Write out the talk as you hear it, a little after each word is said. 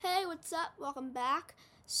what's up? Welcome back.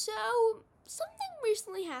 So, something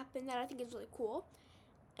recently happened that I think is really cool,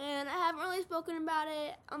 and I haven't really spoken about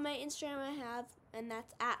it on my Instagram. I have, and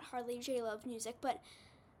that's at Harley Jay Loves Music. But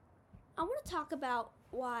I want to talk about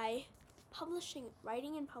why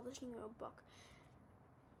writing and publishing your own book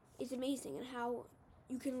is amazing, and how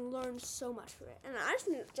you can learn so much from it. And I just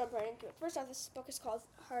need to jump right into it. First off, this book is called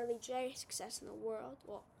Harley Jay, Success in the World.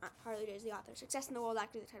 Well, Harley Jay is the author. Success in the World,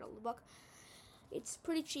 actually, the title of the book. It's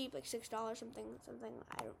pretty cheap, like $6 something. I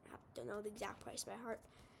don't have to know the exact price by heart.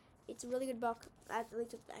 It's a really good book. At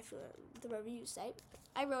least actually the reviews say.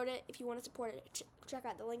 I wrote it. If you want to support it, check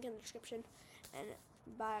out the link in the description and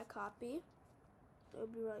buy a copy. It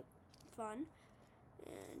would be really fun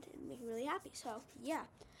and it'd make me really happy. So yeah,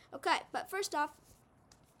 okay. But first off,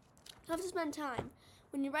 you have to spend time.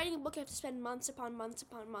 When you're writing a book, you have to spend months upon months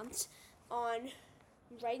upon months on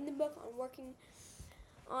writing the book, on working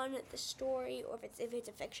on the story, or if it's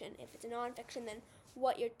a fiction. If it's a non-fiction, then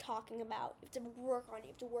what you're talking about. You have to work on it. You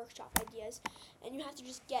have to workshop ideas, and you have to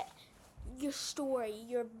just get your story,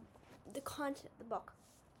 the content of the book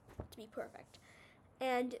to be perfect.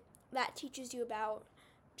 And that teaches you about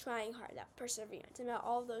trying hard, that perseverance, and about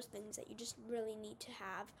all of those things that you just really need to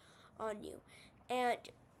have on you. And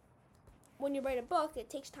when you write a book, it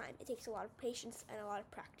takes time. It takes a lot of patience and a lot of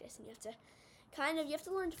practice, and you have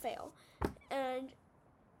to learn to fail,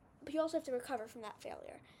 but you also have to recover from that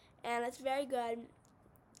failure. And it's very good,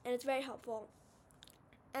 and it's very helpful.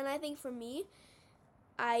 And I think for me,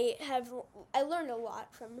 I learned a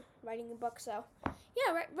lot from writing a book. So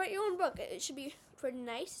yeah, write your own book. It should be pretty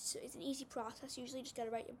nice. It's an easy process. You usually just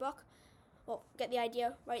gotta write your book. Well, get the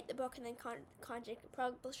idea, write the book, and then contact a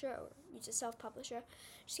publisher or use a self-publisher.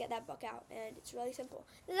 Just get that book out, and it's really simple.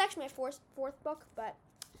 This is actually my fourth book, but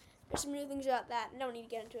there's some new things about that. I don't need to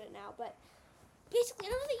get into it now, but basically,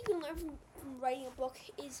 another thing you can learn from writing a book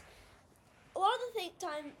is a lot of the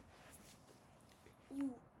time you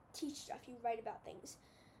teach stuff, you write about things.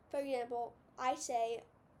 For example, I say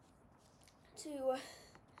to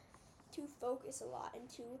focus a lot and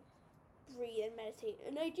to breathe and meditate.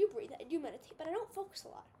 And I do breathe, I do meditate, but I don't focus a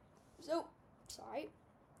lot. So, sorry,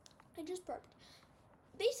 I just burped.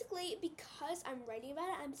 Basically, because I'm writing about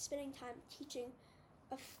it, I'm spending time teaching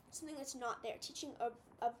something that's not there, teaching a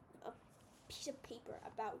piece of paper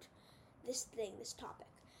about this topic.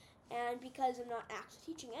 And because I'm not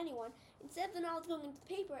actually teaching anyone, instead of the knowledge going into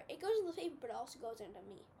the paper, it goes into the paper, but it also goes into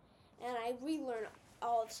me. And I relearn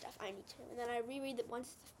all the stuff I need to. And then I reread it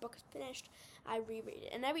once the book is finished. I reread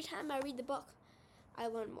it. And every time I read the book, I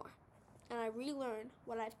learn more. And I relearn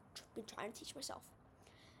what I've been trying to teach myself.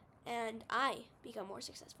 And I become more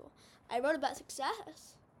successful. I wrote about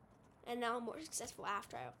success, and now I'm more successful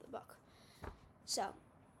after I wrote the book. So,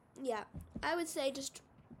 yeah, I would say just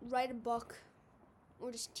write a book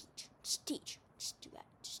or just teach. Just teach. Just do that.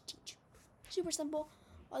 Just teach. Super simple.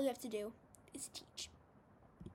 All you have to do is teach.